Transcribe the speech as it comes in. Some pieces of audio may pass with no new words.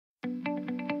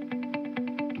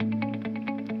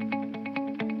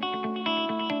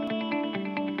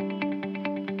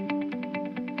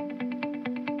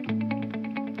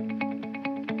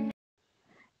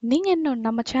நீங்க இன்னும்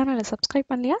நம்ம சேனலை சப்ஸ்கிரைப்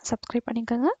பண்ணலையா? சப்ஸ்கிரைப்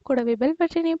பண்ணிக்கோங்க. கூடவே பெல்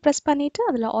பட்டனையும் ப்ரெஸ் பண்ணிட்டு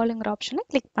அதில் ஆளுங்கிற ஆப்ஷனை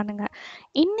கிளிக் பண்ணுங்க.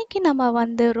 இன்னைக்கு நம்ம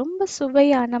ரொம்ப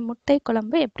சுவையான முட்டை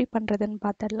குழம்பு எப்படி பண்றதுன்னு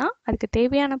பார்த்துடலாம். அதுக்கு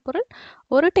தேவையான பொருள்: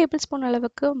 1 டேபிள் ஸ்பூன்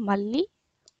அளவுக்கு மல்லி,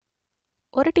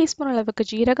 1 டீஸ்பூன் அளவுக்கு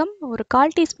ஜீரகம், ஒரு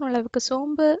 1/4 டீஸ்பூன் அளவுக்கு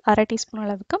சோம்பு, 1/2 டீஸ்பூன்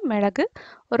அளவுக்கு மிளகு,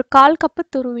 ஒரு 1/4 கப்பு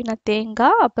துருவின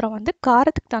தேங்காய், அப்புறம்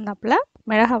காரத்துக்கு தகுந்தாப்புல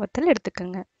மிளகாய் வத்தல்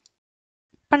எடுத்துக்கோங்க.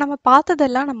 இப்போ நம்ம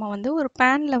பார்த்ததெல்லாம் நம்ம ஒரு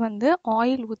பேனில்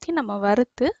ஆயில் ஊற்றி நம்ம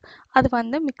வறுத்து அது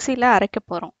மிக்சியில் அரைக்க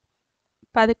போகிறோம்.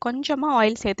 இப்போ அது கொஞ்சமாக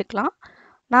ஆயில் சேர்த்துக்கலாம்.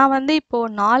 நான்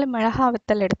இப்போது 4 மிளகாய்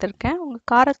வத்தல் எடுத்திருக்கேன். உங்கள்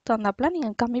காரத்துக்கு தகுந்தாப்புல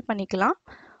நீங்கள் கம்மி பண்ணிக்கலாம்.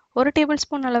 1 டேபிள்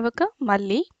ஸ்பூன் அளவுக்கு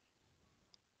மல்லி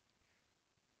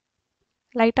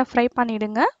லைட்டாக ஃப்ரை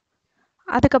பண்ணிவிடுங்க.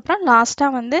 அதுக்கப்புறம்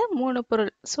லாஸ்ட்டாக 3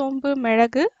 பொருள்: சோம்பு,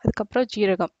 மிளகு, அதுக்கப்புறம்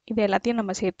ஜீரகம். இது எல்லாத்தையும்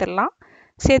நம்ம சேர்த்துடலாம்.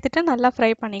 சேர்த்துட்டு நல்லா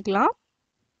ஃப்ரை பண்ணிக்கலாம்.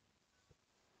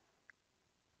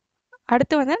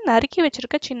 அடுத்து நறுக்கி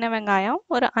வச்சிருக்க சின்ன வெங்காயம்,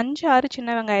 ஒரு 5-6 சின்ன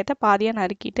வெங்காயத்தை பாதியாக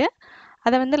நறுக்கிட்டு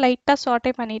அதை லைட்டாக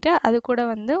சாட்டே பண்ணிவிட்டு அது கூட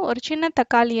ஒரு சின்ன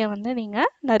தக்காளியை நீங்கள்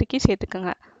நறுக்கி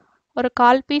சேர்த்துக்குங்க. ஒரு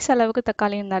 1/4 பீஸ் அளவுக்கு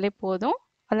தக்காளி இருந்தாலே போதும்.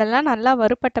 அதெல்லாம் நல்லா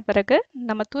வறுப்பட்ட பிறகு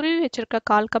நம்ம துருவி வச்சிருக்க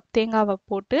 1/4 கப் தேங்காவை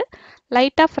போட்டு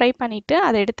லைட்டாக ஃப்ரை பண்ணிவிட்டு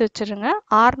அதை எடுத்து வச்சிருங்க.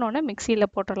 ஆறுனோன்னு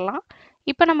மிக்சியில் போட்டுடலாம்.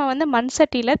 இப்போ நம்ம மண்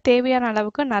சட்டியில் தேவையான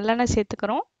அளவுக்கு நல்லெண்ணெய்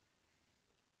சேர்த்துக்கிறோம்.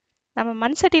 நம்ம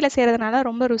மண் சட்டியில் செய்கிறதுனால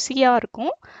ரொம்ப ருசியாக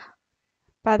இருக்கும்.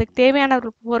 இப்போ அதுக்கு தேவையான ஒரு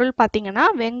பொருள் பார்த்தீங்கன்னா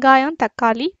வெங்காயம்,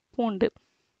 தக்காளி, பூண்டு.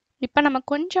 இப்போ நம்ம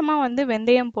கொஞ்சமாக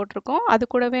வெந்தயம் போட்டிருக்கோம். அது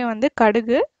கூடவே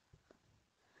கடுகு,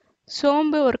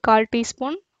 சோம்பு ஒரு 1/4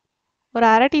 டீஸ்பூன், ஒரு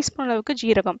 1/2 டீஸ்பூன் அளவுக்கு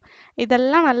ஜீரகம்.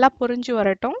 இதெல்லாம் நல்லா பொரிஞ்சு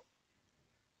வரட்டும்.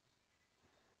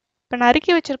 இப்போ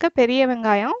நறுக்கி வச்சிருக்க பெரிய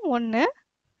வெங்காயம் 1,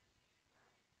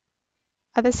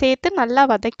 அதை சேர்த்து நல்லா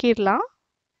வதக்கிடலாம்.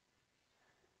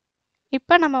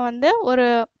 இப்போ நம்ம ஒரு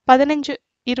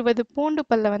 15-20 பூண்டு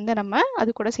பல்லை நம்ம அது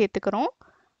கூட சேர்த்துக்கிறோம்.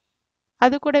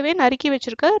 அது கூடவே நறுக்கி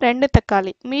வச்சிருக்க 2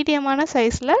 தக்காளி, மீடியமான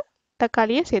சைஸில்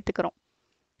தக்காளியை சேர்த்துக்கிறோம்.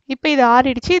 இப்போ இது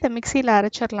ஆறிடுச்சு. இதை மிக்சியில்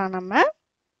அரைச்சிடலாம் நம்ம.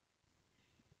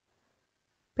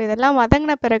 இப்போ இதெல்லாம்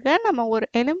வதங்கின பிறகு நம்ம ஒரு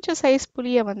எலுமிச்சை சைஸ்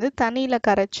புளியை தண்ணியில்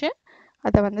கரைச்சி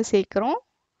அதை சேர்க்குறோம்.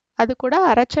 அது கூட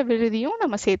அரைச்ச விழுதியும்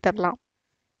நம்ம சேர்த்துடலாம்.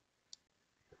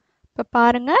 இப்போ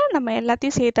பாருங்கள், நம்ம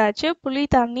எல்லாத்தையும் சேர்த்தாச்சு. புளி,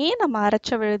 தண்ணி, நம்ம அரைச்ச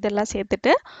விழுதெல்லாம்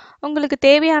சேர்த்துட்டு உங்களுக்கு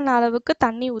தேவையான அளவுக்கு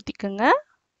தண்ணி ஊற்றிக்குங்க.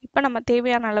 இப்போ நம்ம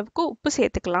தேவையான அளவுக்கு உப்பு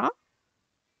சேர்த்துக்கலாம்.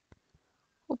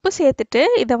 உப்பு சேர்த்துட்டு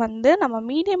இதை நம்ம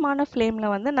மீடியமான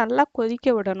ஃப்ளேமில் நல்லா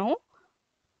கொதிக்க விடணும்.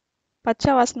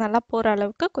 பச்சை வாசனை நல்லா போகிற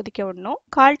அளவுக்கு கொதிக்க விடணும்.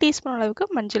 1/4 டீஸ்பூன் அளவுக்கு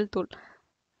மஞ்சள் தூள்.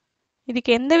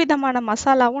 இதுக்கு எந்த விதமான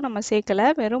மசாலாவும் நம்ம சேர்க்கலை,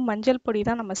 வெறும் மஞ்சள் பொடி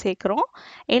தான் நம்ம சேர்க்குறோம்.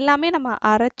 எல்லாமே நம்ம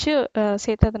அரைச்சி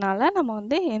சேர்த்ததுனால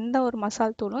நம்ம எந்த ஒரு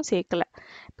மசால் தூளும் சேர்க்கலை.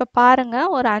 இப்போ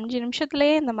பாருங்கள், ஒரு 5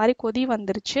 நிமிஷத்துலேயே இந்த மாதிரி கொதி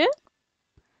வந்துருச்சு.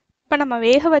 இப்போ நம்ம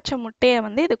வேக வச்ச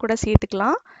முட்டையை இது கூட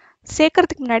சேர்த்துக்கலாம்.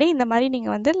 சேர்க்கறதுக்கு முன்னாடி இந்த மாதிரி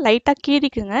நீங்கள் லைட்டாக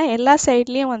கீறிக்குங்க. எல்லா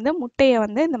சைட்லேயும் முட்டையை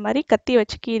இந்த மாதிரி கத்தி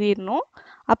வச்சு கீறிடணும்.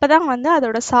 அப்போ தான்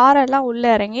அதோட சாரெல்லாம்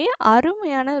உள்ளே இறங்கி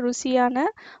அருமையான ருசியான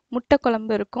முட்டை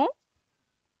குழம்பு இருக்கும்.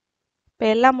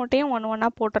 இப்போ எல்லா முட்டையும் ஒன்றா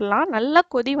போட்டுடலாம். நல்லா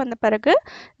கொதி வந்த பிறகு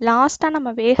லாஸ்ட்டாக நம்ம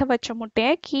வேக வச்ச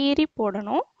முட்டையை கீறி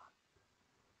போடணும்.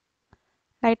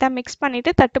 லைட்டாக மிக்ஸ்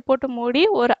பண்ணிவிட்டு தட்டு போட்டு மூடி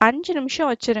ஒரு 5 நிமிஷம்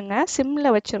வச்சுருங்க.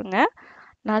 சிம்மில் வச்சுருங்க.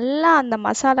 நல்லா அந்த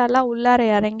மசாலாலாம் உள்ளார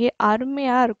இறங்கி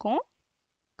அருமையாக இருக்கும்.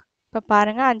 இப்போ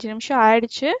பாருங்கள், 5 நிமிஷம்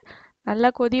ஆயிடுச்சு.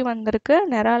 நல்லா கொதி வந்திருக்கு.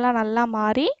 நிறம்லாம் நல்லா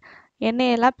மாறி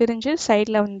எண்ணெயெல்லாம் பிரிஞ்சு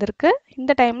சைடில் வந்திருக்கு.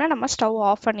 இந்த டைமில் நம்ம ஸ்டவ்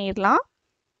ஆஃப் பண்ணிடலாம்.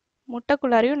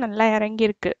 முட்டைக்குள்ளாரையும் நல்லா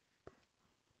இறங்கியிருக்கு.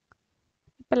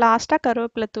 இப்போ லாஸ்ட்டாக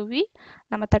கருவேப்பிலை தூவி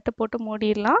நம்ம தட்டு போட்டு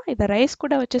மூடிடலாம். இதை ரைஸ்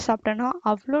கூட வச்சு சாப்பிட்டோன்னா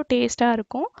அவ்வளோ டேஸ்ட்டாக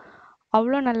இருக்கும்,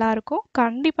 அவ்வளோ நல்லாயிருக்கும்.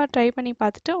 கண்டிப்பாக ட்ரை பண்ணி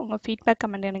பார்த்துட்டு உங்கள் ஃபீட்பேக்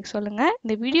கமெண்ட் எனக்கு சொல்லுங்கள்.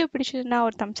 இந்த வீடியோ பிடிச்சதுன்னா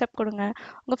ஒரு தம்ஸ் அப் கொடுங்க.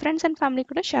 உங்கள் ஃப்ரெண்ட்ஸ் அண்ட் ஃபேமிலி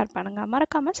கூட ஷேர் பண்ணுங்கள்.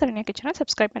 மறக்காமல் சரண்யா கிச்சனை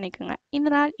சப்ஸ்கிரைப் பண்ணிக்கோங்க.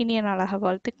 இந்த நாள் இனிய நாளாக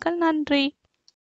வாழ்த்துக்கள். நன்றி.